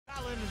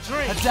A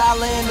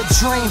dollar in a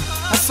dream,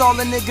 that's all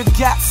a nigga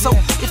got. So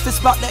if it's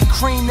about that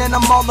cream, then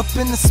I'm all up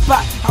in the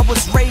spot. I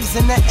was raised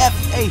in the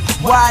FA,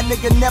 why a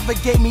nigga never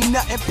gave me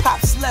nothing,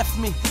 pops left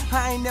me.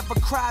 I ain't never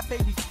cried,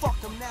 baby, fuck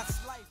him, that's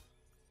life.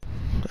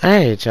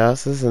 Alright, y'all,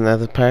 so this is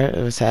another part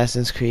of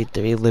Assassin's Creed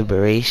 3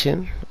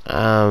 Liberation.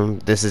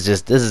 This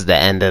is the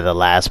end of the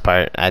last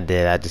part I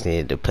did. I just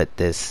needed to put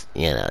this,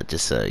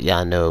 just so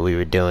y'all know what we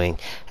were doing.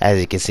 As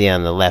you can see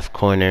on the left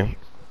corner,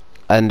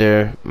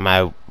 under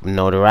my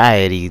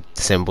notoriety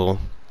symbol,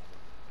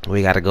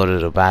 we gotta go to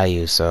the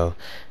bayou. So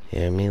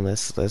yeah, I mean,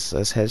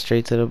 let's head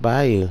straight to the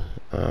bayou.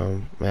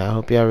 Man, I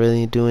hope y'all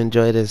really do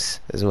enjoy this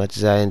as much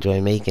as I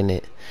enjoy making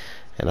it,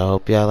 and I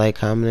hope y'all like,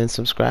 comment, and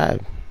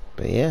subscribe.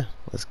 But yeah,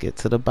 let's get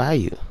to the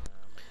bayou.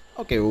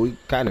 Okay, well, we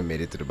kind of made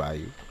it to the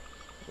bayou.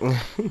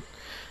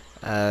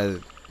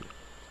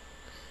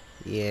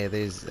 Yeah,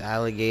 there's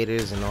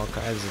alligators and all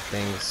kinds of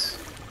things.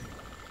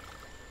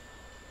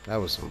 That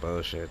was some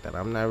bullshit that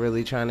I'm not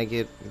really trying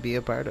to be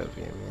a part of.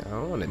 I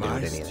don't want to do it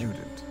anyway. My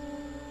student,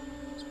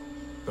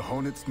 the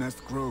hornet's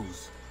nest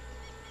grows.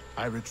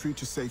 I retreat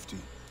to safety,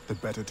 the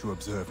better to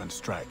observe and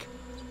strike.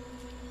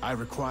 I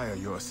require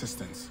your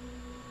assistance.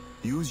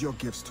 Use your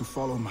gifts to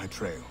follow my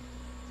trail.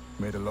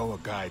 May the lower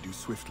guide you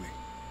swiftly.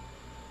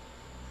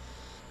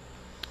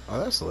 Oh,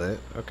 that's lit.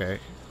 Okay.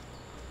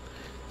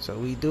 So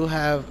we do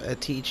have a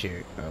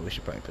teacher. Oh, we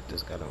should probably put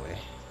this gun away.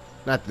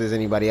 Not that there's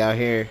anybody out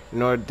here,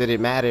 nor did it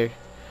matter.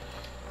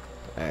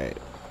 Alright.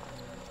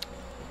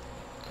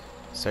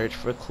 Search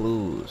for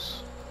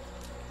clues.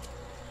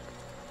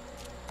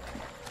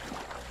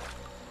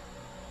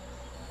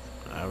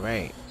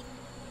 Alright.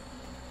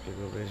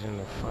 Eagle vision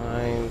to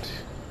find.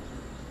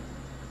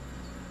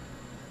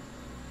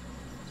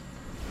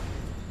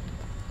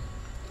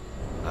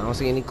 I don't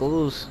see any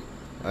clues.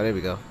 Oh, there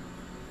we go.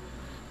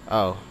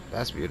 Oh,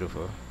 that's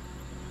beautiful.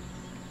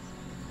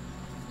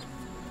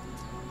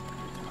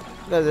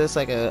 Because it's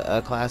like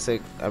a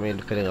classic, I mean,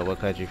 depending on what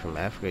country from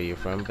Africa you're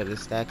from, but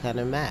it's that kind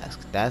of mask.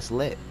 That's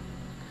lit.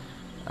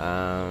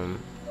 Now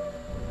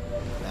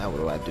what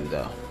do I do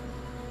though?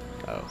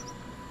 Oh,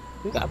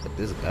 we gotta put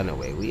this gun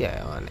away. We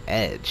are on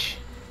edge.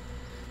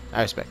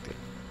 I respect it.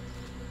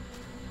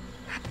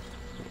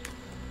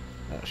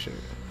 Oh shit.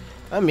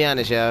 I'll be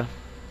honest, y'all.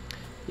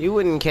 You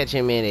wouldn't catch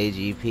him in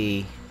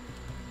AGP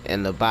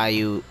in the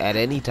bayou at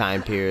any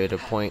time period or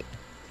point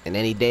in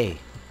any day.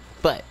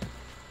 But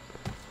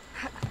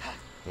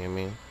you know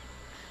what I mean?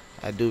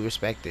 I do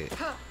respect it.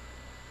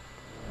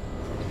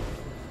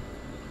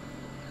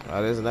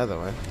 Oh, there's another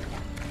one.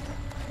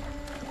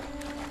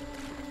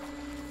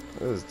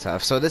 This is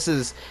tough. So this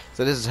is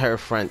her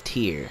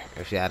frontier,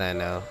 if y'all don't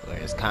know.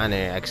 Whereas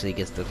Connor actually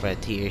gets the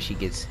frontier, she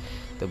gets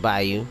the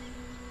bayou,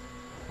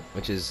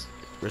 which is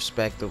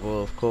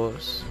respectable, of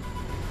course.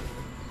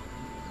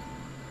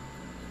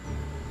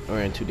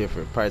 We're in two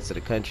different parts of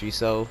the country,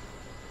 so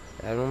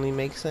that only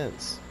makes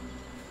sense.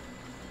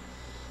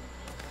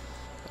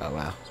 Oh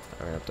wow,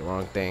 I ran up the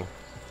wrong thing.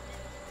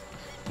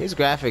 These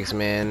graphics,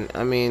 man,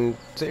 I mean,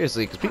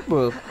 seriously, because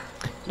people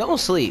don't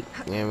sleep.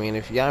 You know what I mean?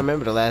 If y'all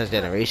remember the last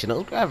generation,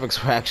 those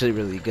graphics were actually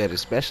really good,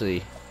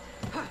 especially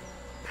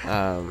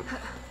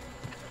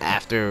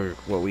after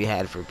what we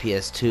had for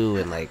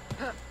PS2 and like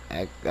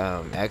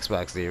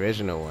Xbox, the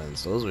original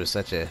ones. Those were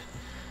such a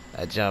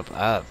jump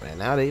up, and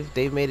now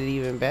they've made it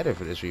even better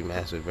for this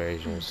remastered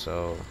version.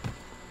 So,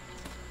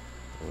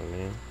 I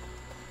mean,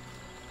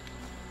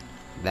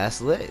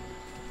 that's lit.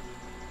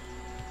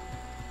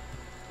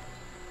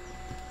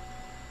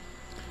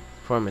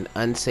 From an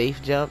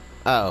unsafe jump?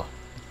 Oh,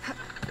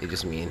 they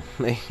just mean.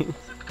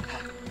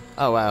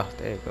 Oh wow,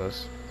 there it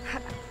goes.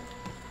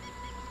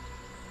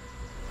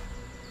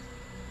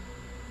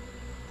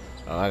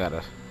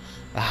 Oh,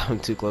 I'm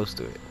too close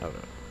to it. Hold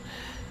on.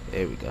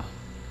 There we go.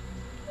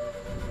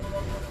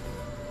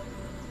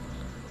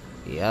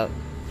 Yep.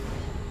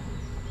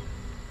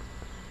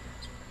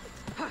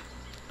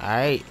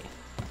 Alright.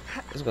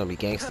 This is gonna be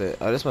gangsta.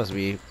 Oh, this must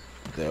be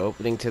the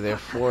opening to their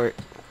fort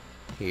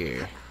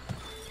here.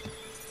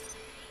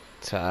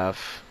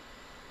 Tough.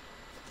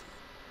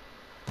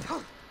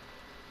 So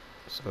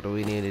what do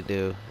we need to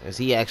do? Is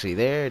he actually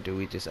there? Or do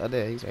we just... Oh,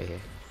 there, he's right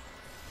here.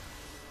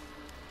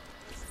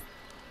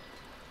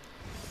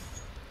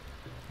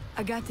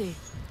 Agate,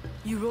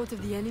 you wrote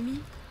of the enemy?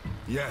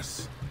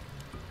 Yes.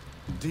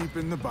 Deep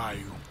in the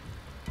bayou,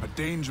 a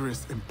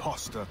dangerous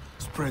imposter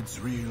spreads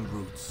real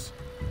roots.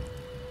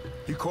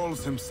 He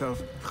calls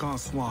himself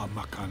Francois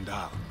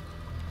Macandal,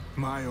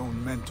 my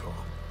own mentor,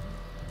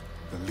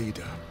 the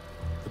leader,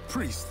 the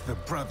priest, the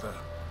brother,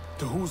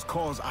 to whose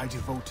cause I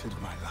devoted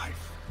my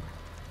life.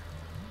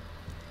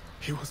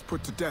 He was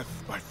put to death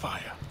by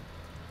fire.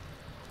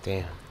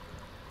 Damn.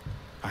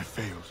 I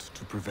failed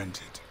to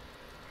prevent it.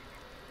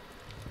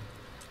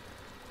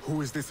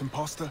 Who is this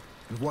imposter,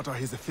 and what are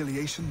his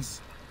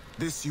affiliations?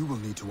 This you will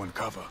need to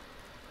uncover.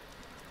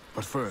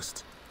 But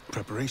first,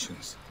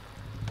 preparations.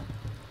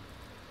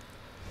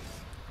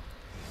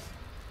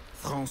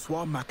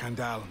 Francois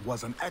Macandal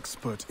was an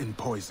expert in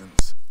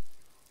poisons.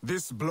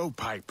 This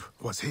blowpipe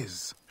was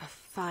his. A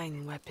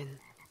fine weapon.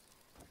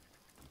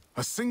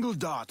 A single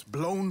dart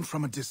blown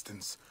from a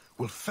distance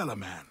will fell a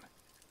man.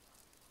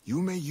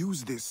 You may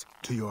use this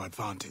to your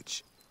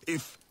advantage,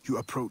 if you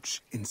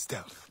approach in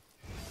stealth.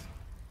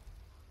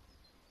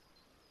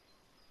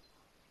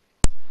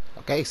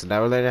 Okay, so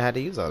now we're learning how to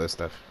use all this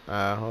stuff.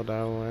 Hold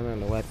on, we're on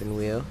the weapon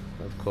wheel,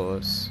 of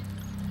course.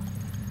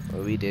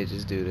 Well, we did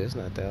just do this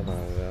not that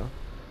long ago.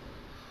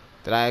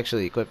 Did I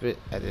actually equip it?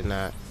 I did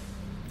not.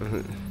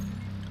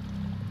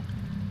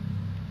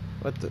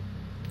 What the?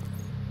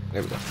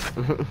 There we go.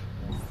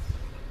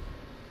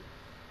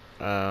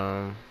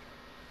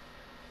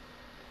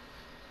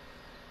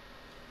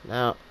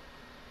 Now,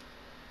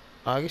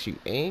 oh, I guess you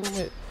aim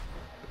it.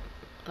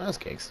 Oh, that's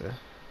gangster.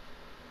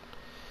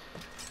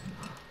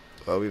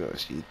 Oh, we don't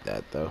shoot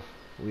that though.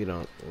 We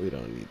don't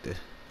need to.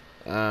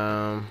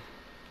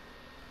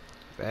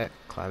 Back,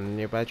 climb the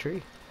nearby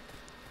tree.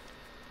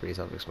 Pretty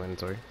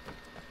self-explanatory.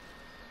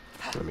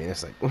 I mean,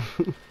 it's like,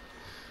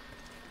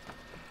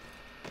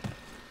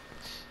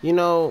 you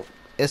know,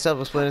 it's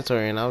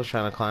self-explanatory, and I was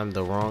trying to climb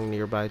the wrong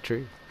nearby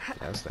tree.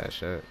 That's that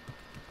shit.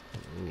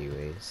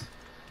 Anyways.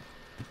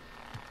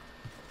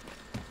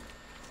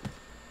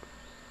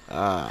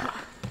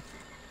 Oh.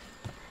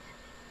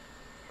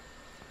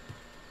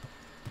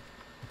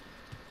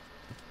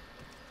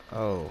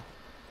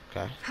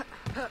 Okay.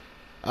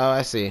 Oh,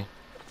 I see.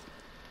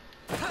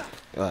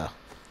 Well,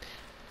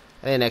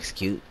 I didn't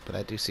execute, but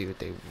I do see what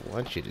they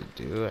want you to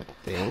do, I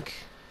think.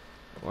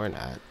 Or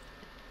not.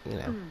 You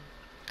know.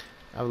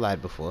 I've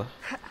lied before.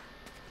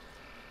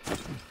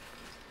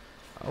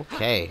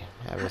 Okay.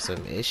 Having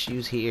some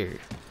issues here.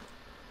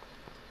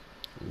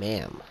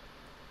 Ma'am.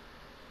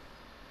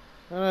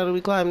 How do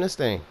we climb this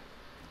thing?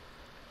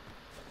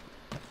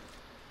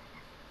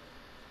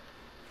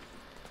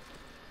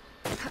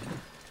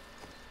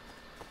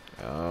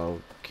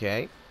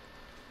 Okay.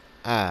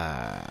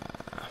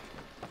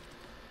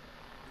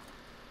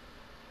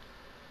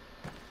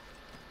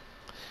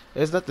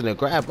 There's nothing to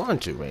grab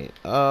onto, right?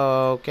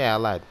 Okay, I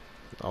lied.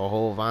 A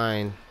whole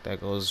vine that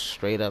goes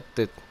straight up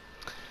the...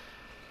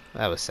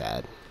 That was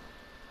sad.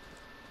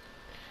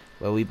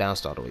 Well, we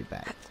bounced all the way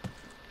back.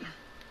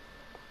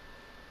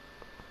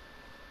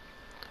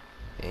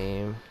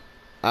 Aim.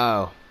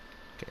 Oh.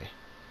 Okay.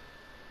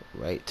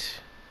 Right.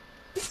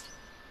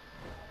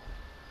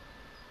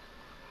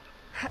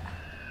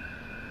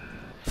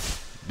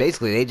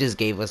 Basically, they just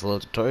gave us a little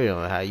tutorial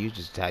on how you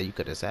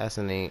could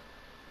assassinate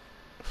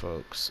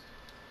folks.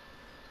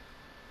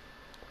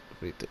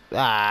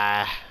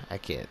 I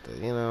can't.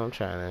 You know, I'm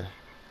trying to.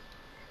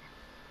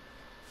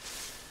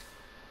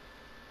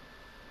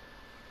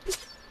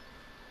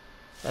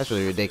 That's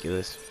really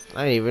ridiculous.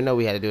 I didn't even know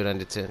we had to do it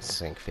under 10,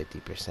 like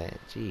 50%.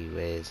 Gee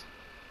whiz.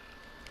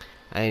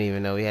 I didn't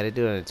even know we had to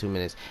do it under 2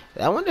 minutes.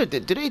 I wonder,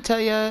 do they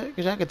tell ya?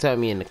 Because y'all can tell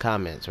me in the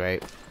comments,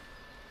 right?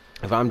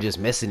 If I'm just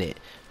missing it.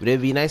 But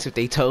it'd be nice if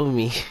they told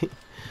me,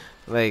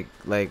 like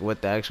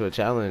what the actual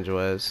challenge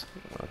was.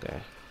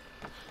 Okay.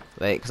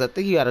 Like, because I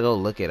think you gotta go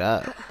look it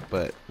up.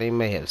 But they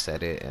may have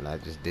said it, and I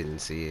just didn't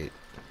see it.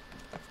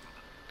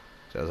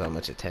 Shows how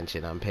much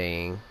attention I'm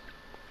paying.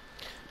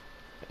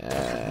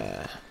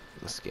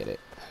 Let's get it.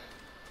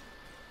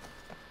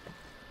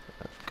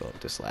 Let's go up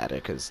this ladder,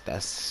 because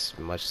that's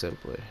much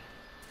simpler.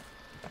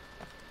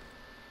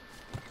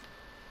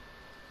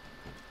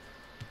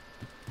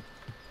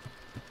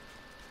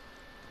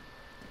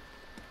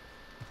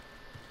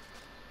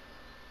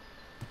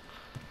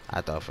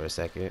 I thought for a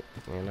second,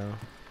 you know.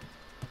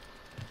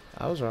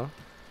 I was wrong.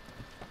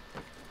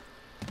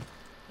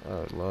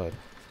 Oh, Lord.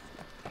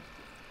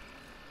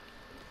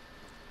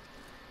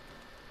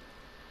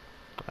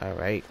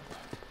 Alright.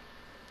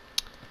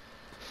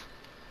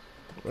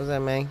 What's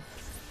that, man?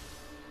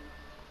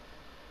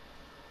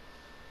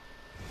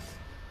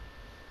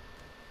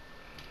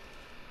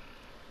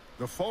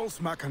 The false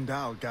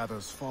Macandal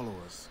gathers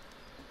followers.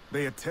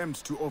 They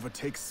attempt to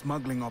overtake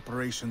smuggling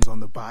operations on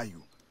the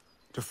bayou.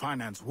 To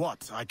finance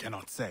what, I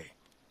cannot say.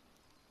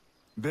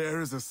 There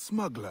is a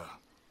smuggler,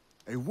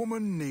 a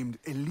woman named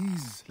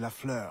Elise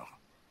Lafleur.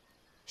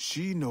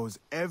 She knows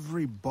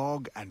every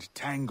bog and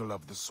tangle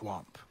of the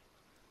swamp.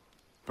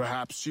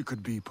 Perhaps she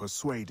could be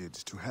persuaded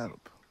to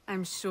help.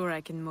 I'm sure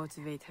I can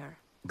motivate her.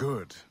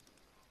 Good.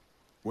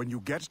 When you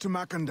get to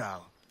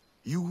Macandal,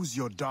 use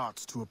your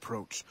darts to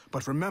approach.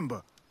 But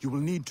remember, you will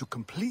need to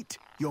complete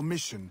your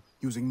mission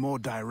using more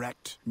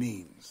direct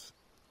means.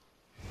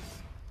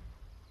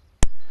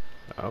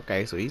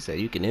 Okay, so he said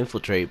you can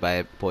infiltrate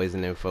by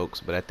poisoning folks,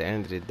 but at the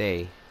end of the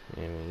day,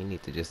 I mean, you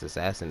need to just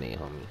assassinate,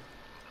 homie.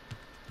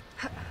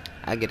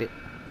 I get it.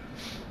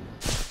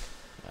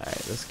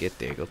 Alright, let's get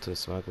there. Go to the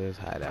smuggler's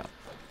hideout.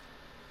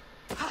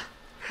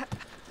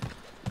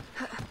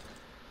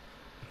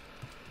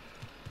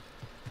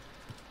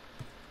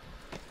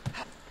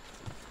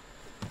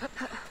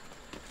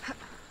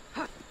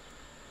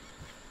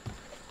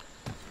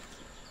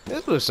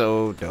 This was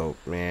so dope,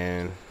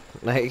 man.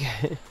 Like...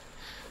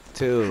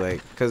 too,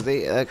 like, cause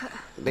they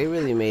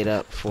really made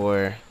up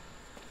for.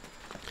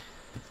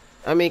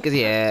 I mean, cause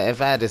yeah,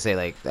 if I had to say,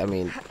 like, I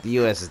mean, the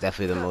U.S. is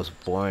definitely the most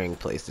boring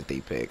place that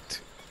they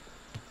picked.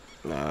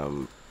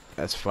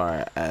 as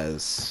far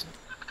as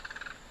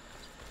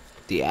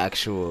the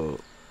actual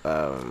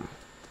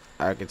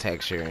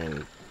architecture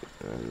and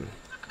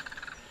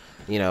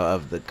you know,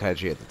 of the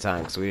country at the time,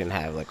 because we didn't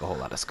have like a whole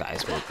lot of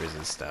skyscrapers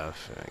and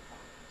stuff. Like,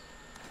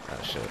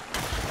 oh shit.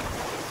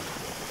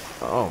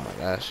 Oh my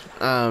gosh.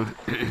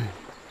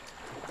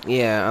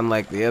 Yeah,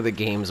 unlike the other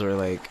games where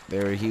like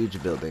there were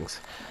huge buildings,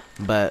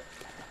 but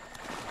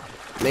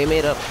they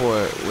made up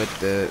for it with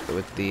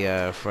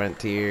the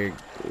frontier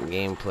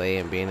gameplay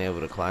and being able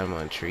to climb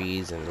on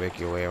trees and work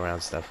your way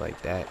around stuff like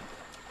that.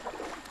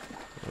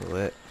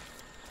 Lit.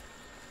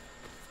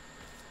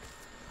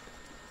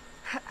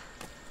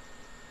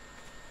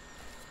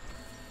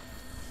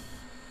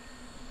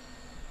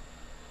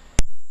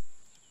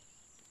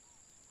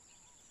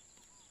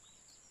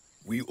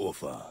 We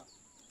offer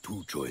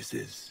two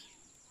choices.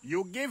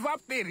 You give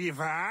up the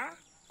river,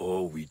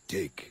 Or we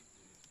take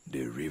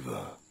the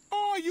river.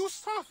 or you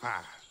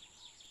suffer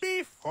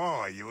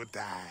before you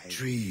die.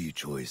 Three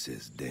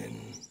choices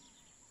then.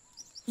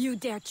 You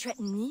dare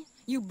threaten me?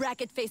 You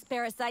bracket-faced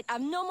parasite,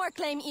 I've no more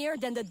claim here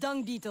than the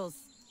dung beetles.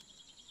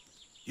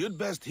 You'd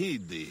best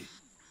heed the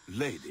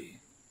lady.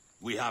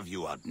 We have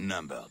you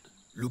outnumbered.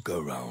 Look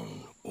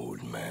around,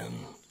 old man.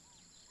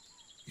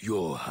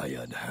 Your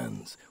hired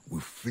hands will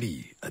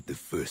flee at the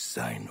first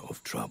sign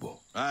of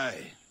trouble.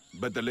 Aye,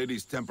 but the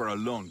lady's temper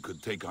alone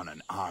could take on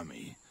an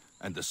army.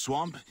 And the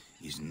swamp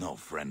is no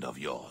friend of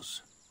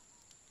yours.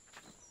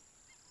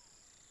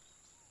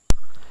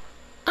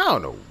 I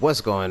don't know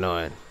what's going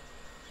on.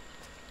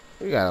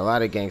 We got a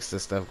lot of gangster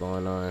stuff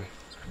going on.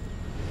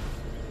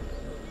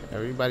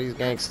 Everybody's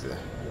gangster.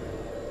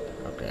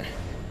 Okay.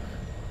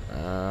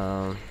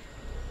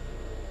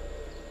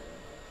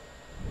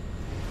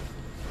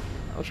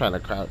 I'm trying to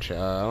crouch,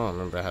 y'all. I don't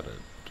remember how to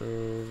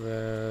do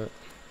that.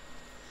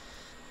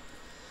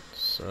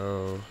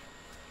 So,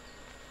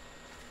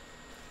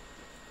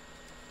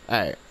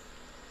 alright.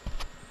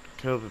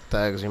 Kill the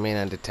thugs, remain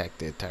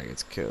undetected.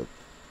 Targets killed.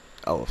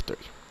 Oh, of 3.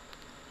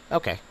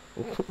 Okay.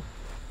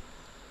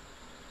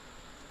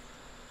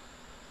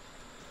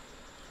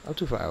 I'm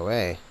too far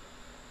away.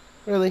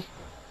 Really?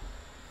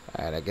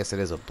 Alright, I guess it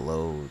is a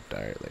blow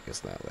dart. Like,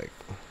 it's not like...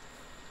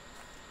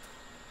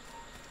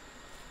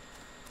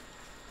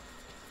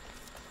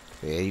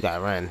 Yeah, you gotta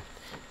run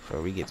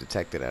before we get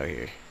detected out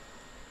here.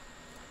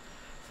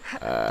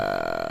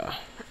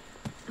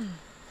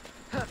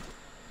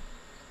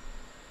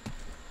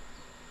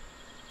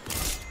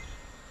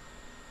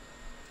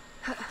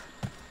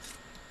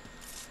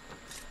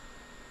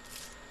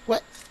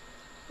 What?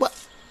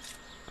 What?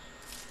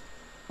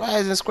 Why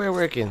isn't square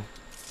working?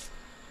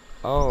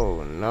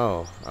 Oh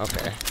no.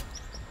 Okay.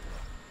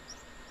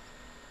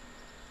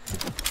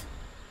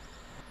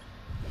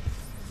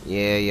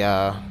 Yeah,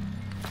 y'all.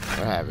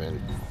 We're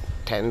having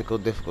technical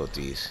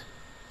difficulties.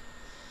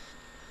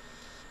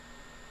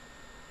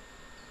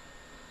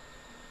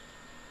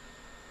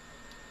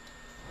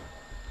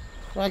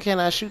 Why can't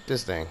I shoot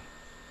this thing?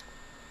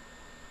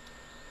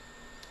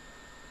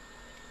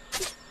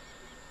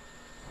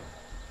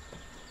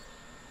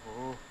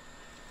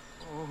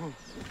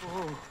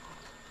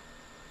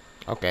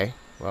 Okay,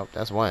 well,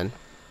 that's one.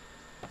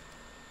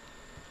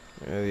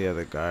 Where are the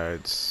other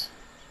guards?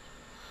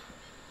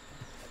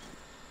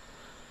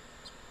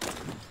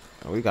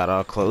 Oh, we got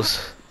all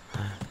close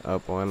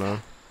up on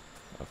them.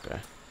 Okay.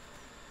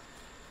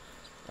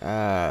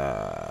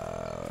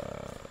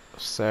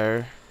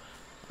 Sir,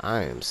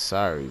 I am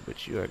sorry,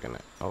 but you are gonna...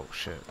 Oh,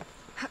 shit.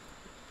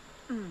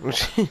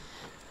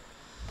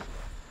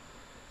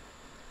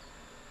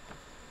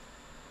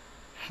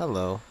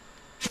 Hello.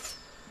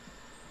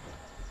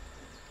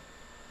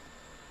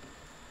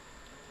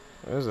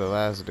 Where's the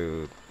last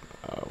dude?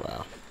 Oh,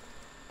 wow.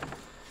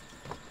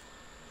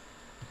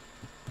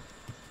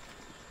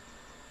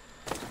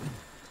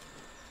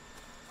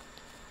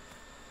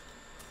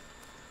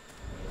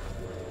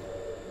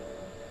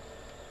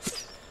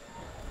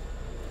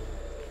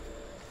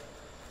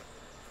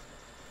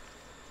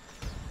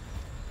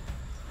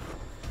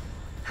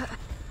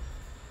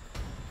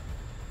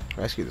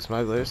 Rescue the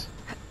smugglers.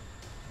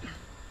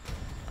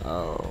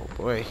 Oh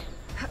boy.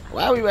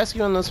 Why are we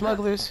rescuing the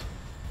smugglers?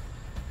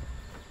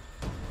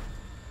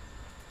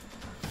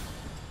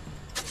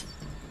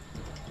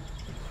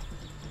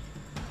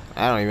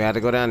 I don't even have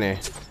to go down there.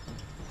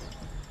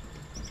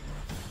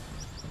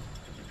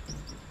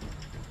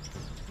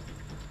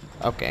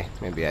 Okay,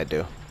 maybe I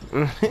do.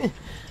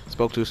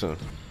 Spoke too soon.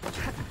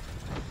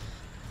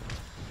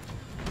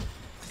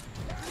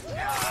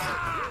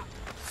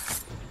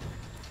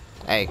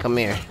 Hey, come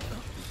here.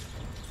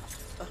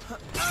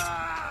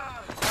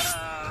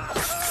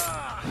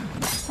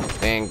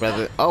 Dang,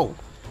 brother. Oh,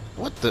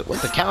 what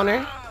the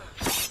counter?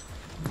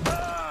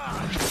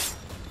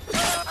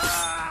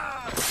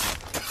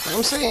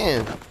 I'm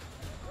saying.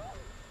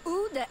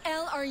 Who the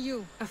hell are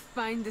you? A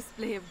fine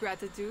display of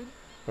gratitude.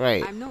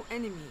 Right. I'm no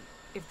enemy,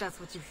 if that's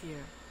what you fear.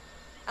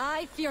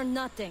 I fear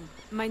nothing.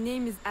 My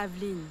name is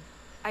Aveline.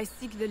 I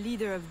seek the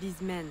leader of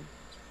these men.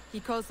 He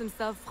calls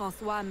himself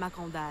François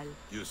Macondal.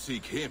 You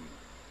seek him?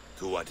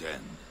 To what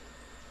end?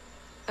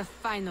 A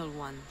final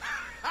one.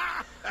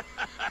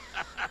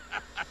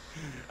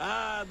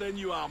 Ah, then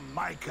you are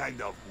my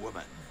kind of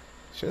woman.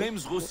 Sure.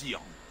 Name's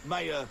Roussillon.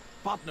 My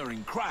partner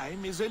in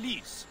crime is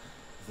Elise.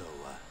 Though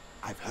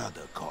I've heard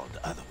her called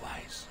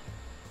otherwise.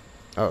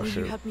 Oh, Will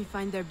sure. you help me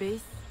find their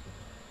base?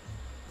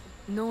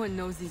 No one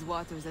knows these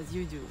waters as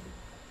you do.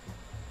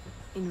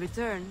 In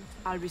return,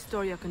 I'll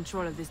restore your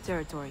control of this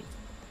territory.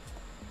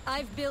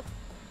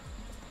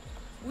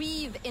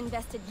 We've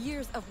invested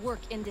years of work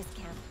in this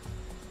camp.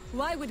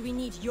 Why would we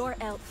need your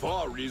help?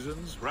 4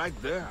 reasons right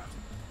there.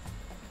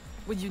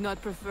 Would you not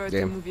prefer to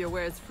Damn. move your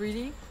wares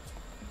freely?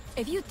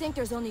 If you think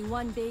there's only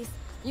one base,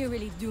 you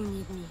really do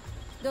need me.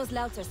 Those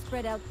louts are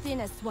spread out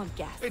thin as swamp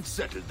gas. It's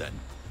settled then.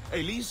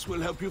 Elise will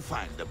help you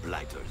find the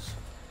blighters.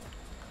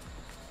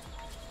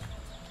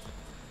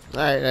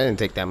 Alright, that didn't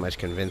take that much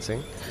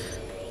convincing.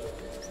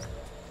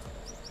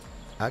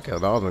 I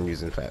killed all of them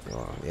using fat.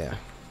 Oh, yeah.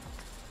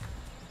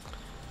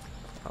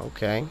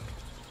 Okay.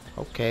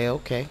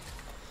 Okay.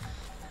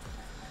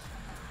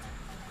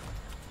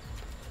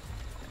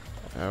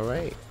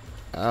 Alright.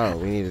 Oh,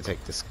 we need to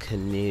take this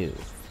canoe.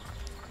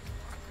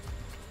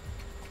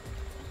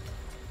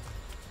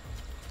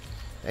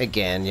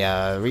 Again,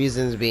 yeah,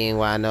 reasons being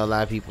why I know a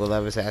lot of people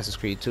love Assassin's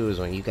Creed 2 is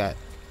when you got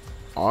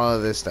all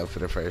of this stuff for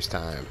the first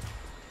time.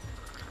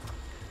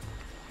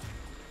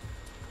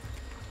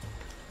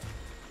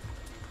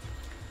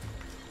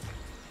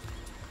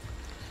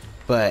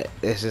 But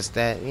it's just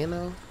that, you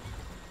know,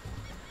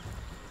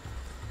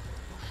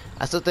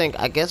 I still think,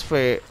 I guess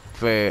for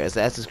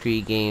Assassin's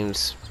Creed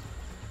games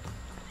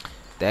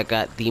that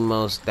got the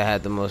most, that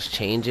had the most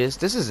changes,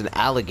 this is an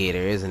alligator,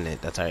 isn't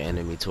it? That's our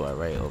enemy to our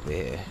right over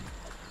here.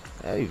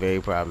 That'd be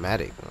very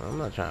problematic. I'm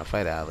not trying to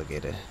fight an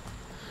alligator.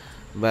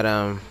 But,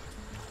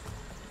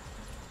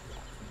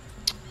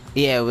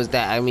 yeah, it was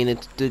that. I mean,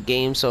 it's the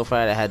game so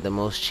far that had the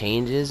most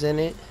changes in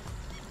it.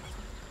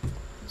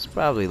 It's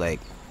probably like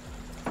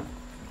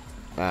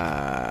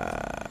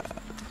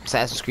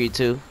Assassin's Creed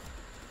 2,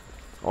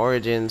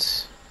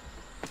 Origins,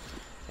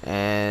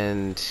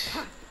 and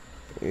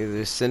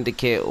either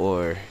Syndicate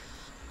or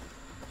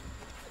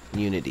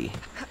Unity,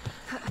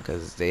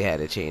 because they had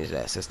to change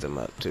that system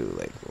up too.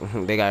 Like,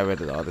 they got rid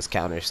of all this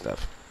counter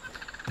stuff.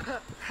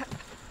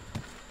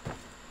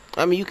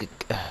 I mean, you could,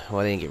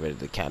 well, they didn't get rid of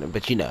the counter,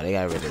 but you know, they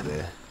got rid of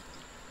the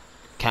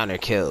counter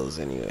kills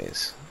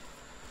anyways.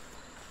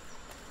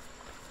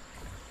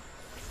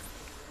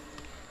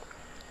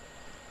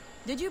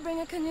 Did you bring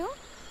a canoe?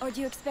 Or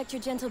do you expect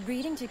your gentle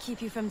breeding to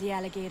keep you from the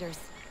alligators?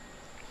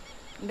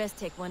 Best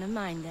take one of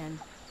mine then.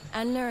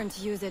 And learn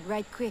to use it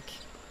right quick.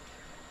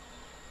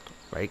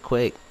 Right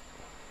quick.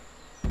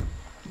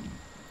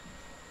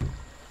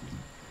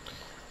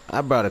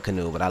 I brought a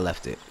canoe, but I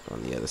left it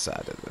on the other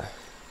side of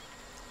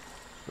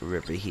the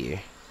river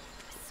here.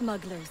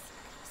 Smugglers.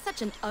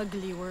 Such an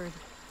ugly word.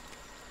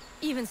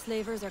 Even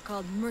slavers are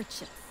called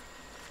merchants.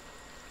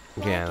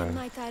 Why Yeah. can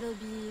my title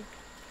be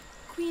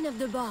Queen of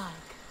the Bog?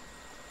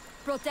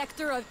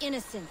 Protector of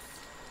Innocence.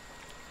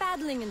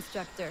 Paddling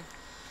Instructor.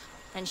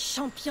 And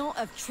Champion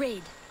of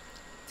Trade.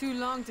 Too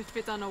long to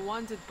fit on a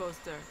wanted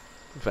poster.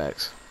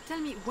 Facts. Tell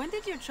me, when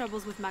did your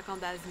troubles with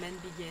Macandal's men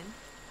begin?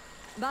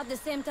 About the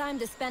same time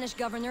the Spanish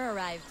governor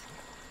arrived.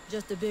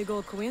 Just a big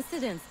old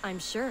coincidence, I'm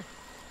sure.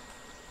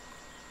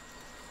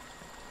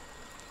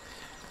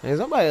 Is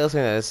somebody else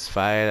saying that this is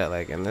fire? That,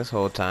 like, in this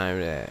whole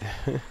time that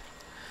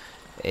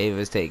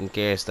Ava's taking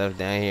care of stuff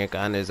down here,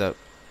 Connor's up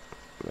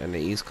in the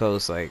East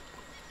Coast, like,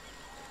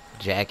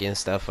 jacking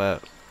stuff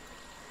up,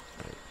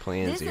 like,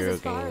 playing This Zero is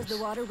as far as games.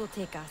 the water will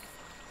take us.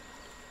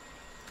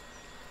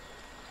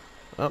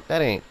 Oh,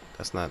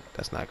 that's not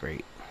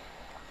great.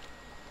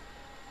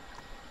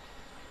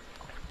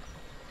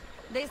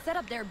 They set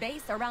up their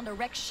base around a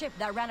wrecked ship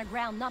that ran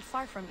aground not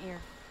far from here.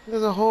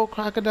 There's a whole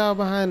crocodile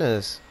behind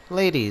us.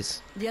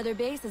 Ladies. The other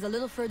base is a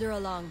little further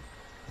along.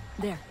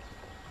 There.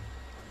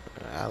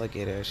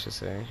 Alligator, I should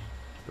say.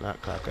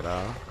 Not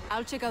crocodile.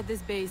 I'll check out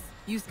this base.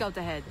 You scout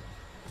ahead.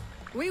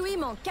 Oui, oui,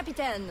 mon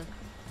capitaine.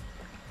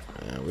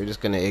 We're just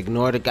gonna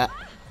ignore the guy.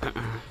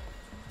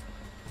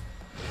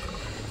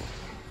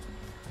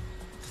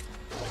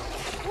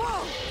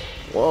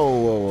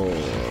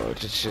 Whoa.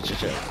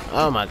 Chill.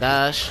 Oh my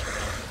gosh.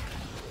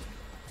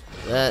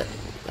 I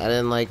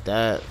didn't like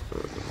that.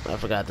 I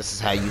forgot this is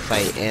how you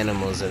fight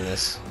animals in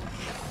this.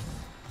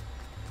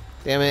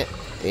 Damn it.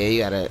 Yeah, you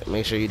gotta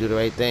make sure you do the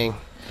right thing.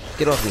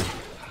 Get off me.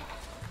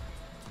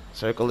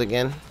 Circle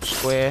again.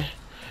 Square.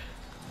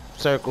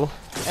 Circle.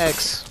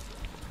 X.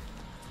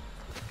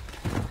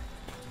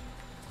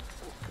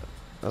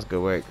 That's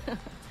good work.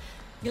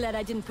 Glad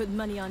I didn't put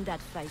money on that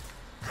fight.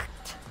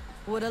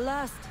 Would have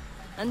lost.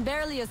 And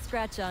barely a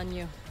scratch on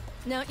you.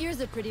 Now here's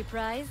a pretty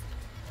prize.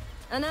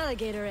 An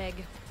alligator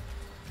egg.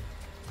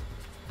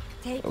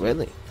 Take Oh, it.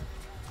 really?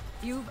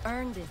 You've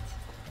earned it.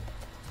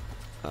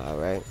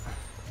 Alright.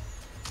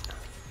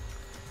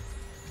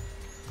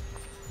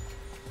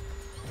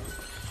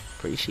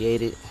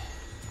 Appreciate it.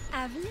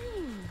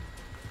 Aveline.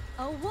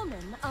 A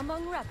woman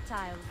among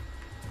reptiles.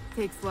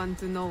 Takes one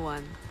to know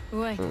one.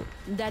 Ouais,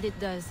 that it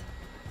does.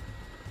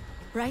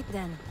 Right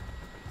then.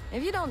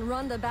 If you don't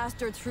run the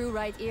bastard through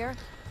right here,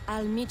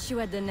 I'll meet you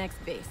at the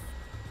next base.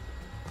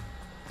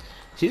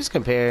 She just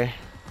compare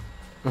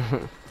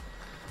the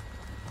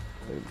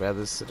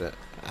brothers to the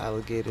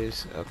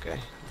alligators. Okay,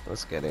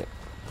 let's get it.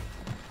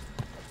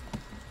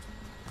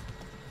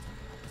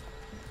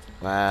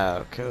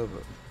 Wow, kill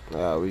them.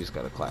 Oh, we just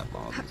gotta clap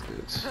all these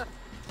dudes.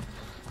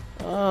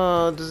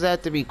 Oh, does that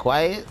have to be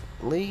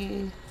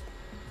quietly?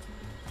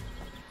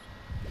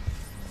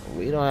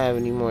 We don't have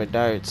any more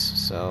darts,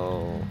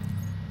 so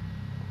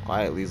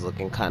quietly's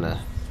looking kind of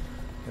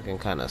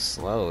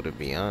slow, to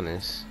be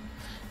honest.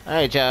 All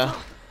right, y'all.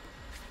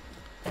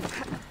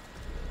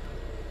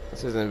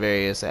 This isn't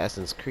very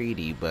Assassin's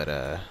Creedy, but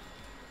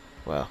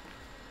well.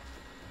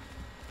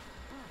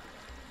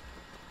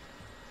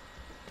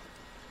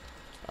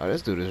 Oh,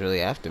 this dude is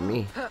really after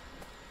me.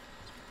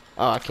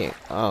 Oh, I can't.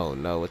 Oh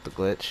no, with the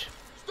glitch.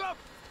 Stop!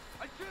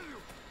 I kill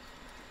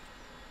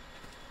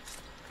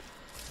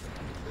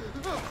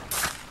you.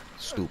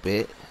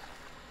 Stupid.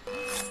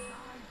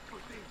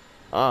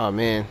 Oh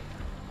man.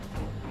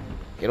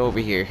 Get over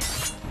here.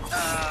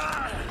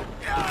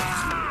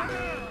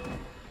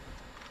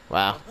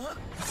 Wow.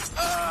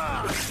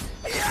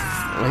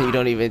 You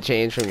don't even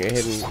change from your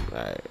hidden.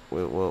 Alright,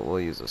 we'll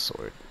use a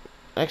sword.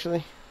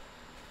 Actually.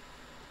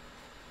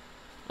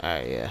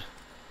 Alright, yeah.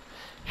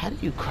 How do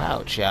you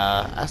crouch,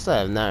 y'all? I still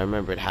have not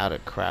remembered how to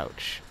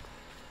crouch.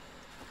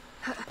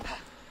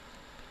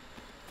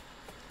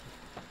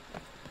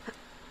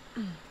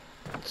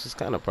 This is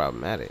kind of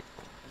problematic.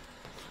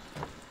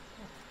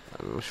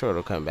 I'm sure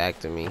it'll come back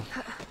to me.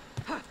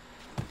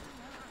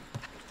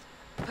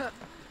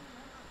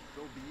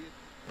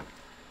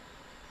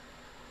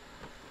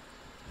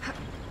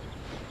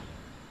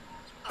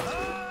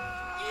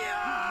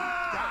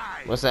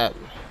 What's that?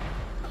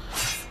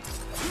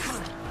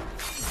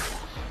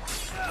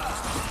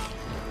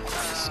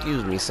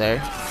 Excuse me,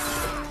 sir.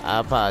 I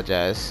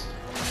apologize.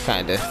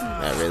 Kinda.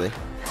 Not really.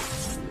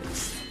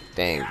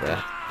 Dang, bro.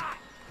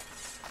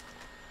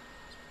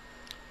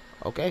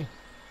 Okay.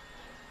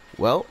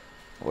 Well,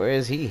 where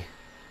is he?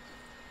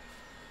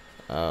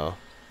 Oh.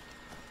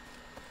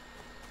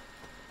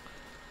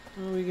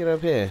 How do we get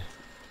up here?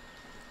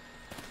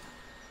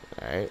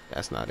 Alright,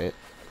 that's not it.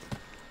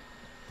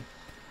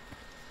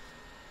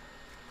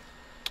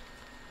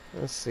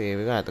 Let's see,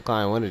 we're gonna have to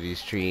climb one of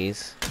these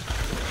trees.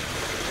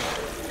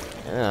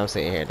 And then I'm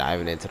sitting here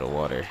diving into the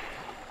water.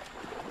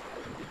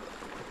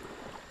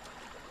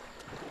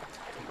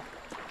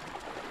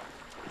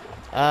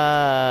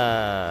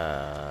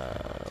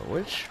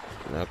 Which?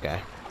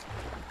 Okay.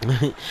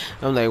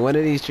 I'm like, one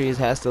of these trees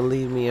has to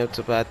lead me up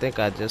to, but I think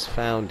I just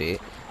found it.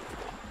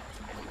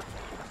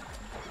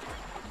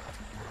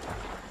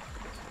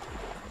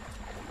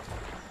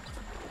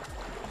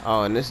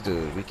 Oh, and this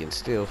dude we can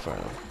steal from.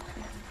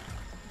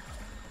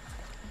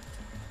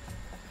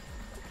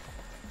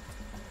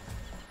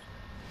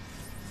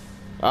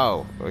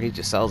 Oh, or he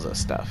just sells us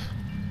stuff.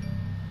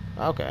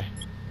 Okay.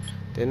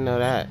 Didn't know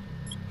that.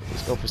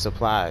 Let's go for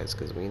supplies,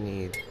 because we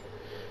need...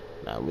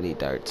 Nah, we need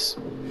darts.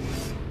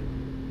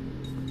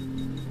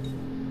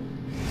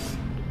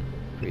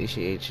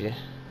 Appreciate you.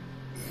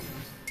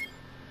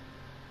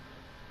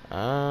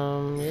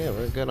 Yeah,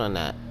 we're good on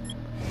that.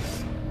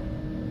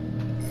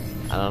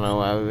 I don't know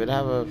why we would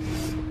have a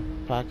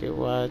pocket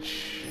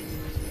watch.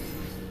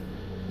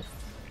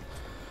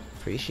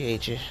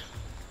 Appreciate you.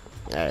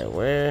 Alright,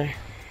 where...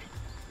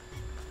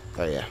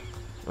 Oh yeah.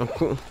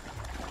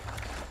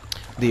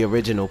 The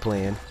original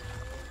plan.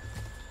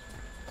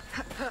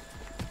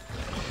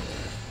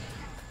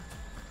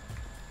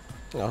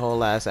 A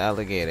whole ass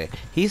alligator.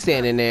 He's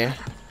standing there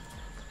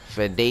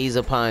for days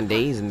upon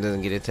days and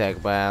doesn't get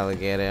attacked by an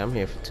alligator. I'm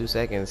here for 2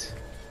 seconds.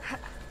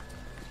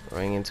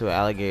 Running into an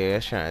alligator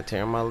that's trying to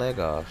tear my leg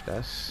off.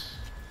 That's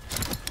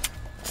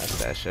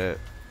that shit.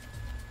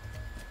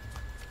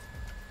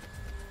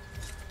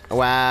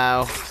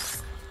 Wow.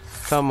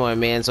 Come on,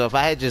 man. So if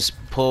I had just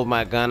pulled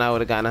my gun, I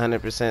would have gotten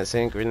 100%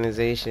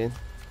 synchronization.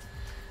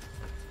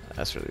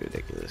 That's really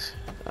ridiculous.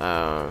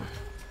 Oh,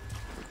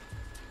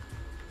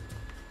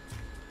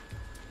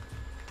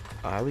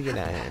 how we get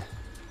out here?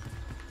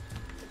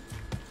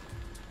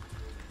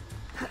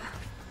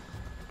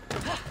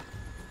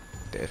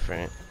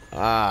 Different.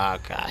 Oh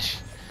gosh.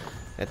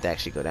 I have to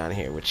actually go down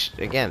here, which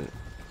again,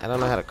 I don't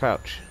know how to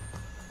crouch.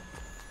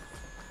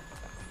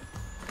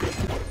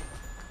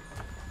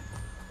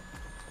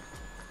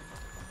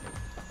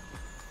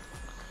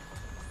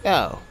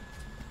 Yo.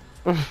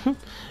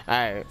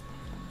 Alright.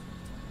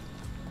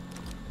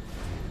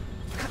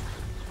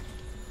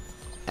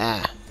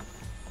 Ah.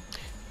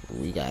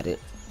 We got it.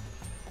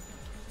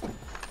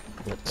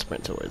 Let's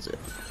sprint towards it.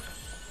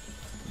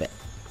 Bet.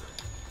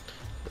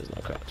 There's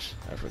no crouch.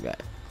 I forgot.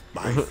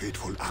 My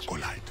faithful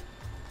acolyte,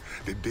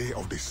 the day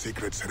of the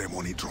sacred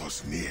ceremony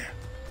draws near.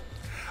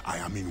 I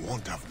am in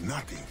want of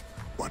nothing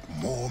but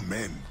more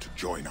men to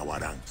join our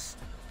ranks.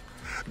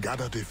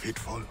 Gather the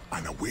faithful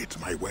and await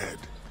my word.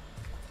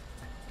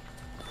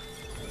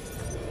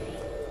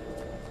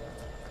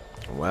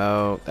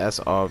 Well, that's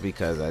all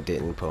because I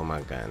didn't pull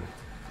my gun.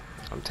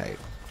 I'm tight.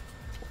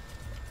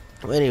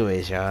 Well,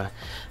 anyways, y'all,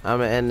 I'm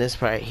gonna end this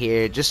part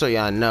here. Just so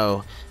y'all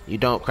know, you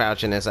don't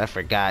crouch in this. I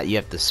forgot. You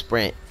have to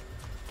sprint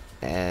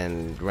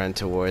and run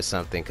towards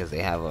something because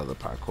they have all the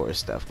parkour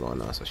stuff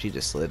going on. So she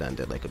just slid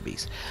under like a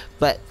beast.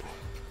 But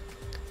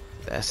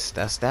that's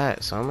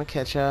that. So I'm gonna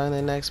catch y'all in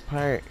the next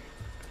part.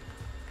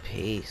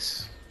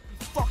 Peace.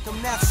 Fuck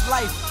them, that's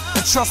life.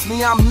 And trust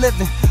me, I'm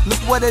living. Look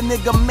what a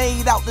nigga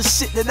made out the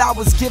shit that I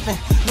was given.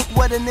 Look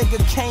what a nigga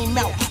came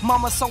out.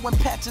 Mama sewing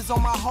patches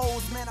on my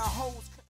hoes, man, I hoes.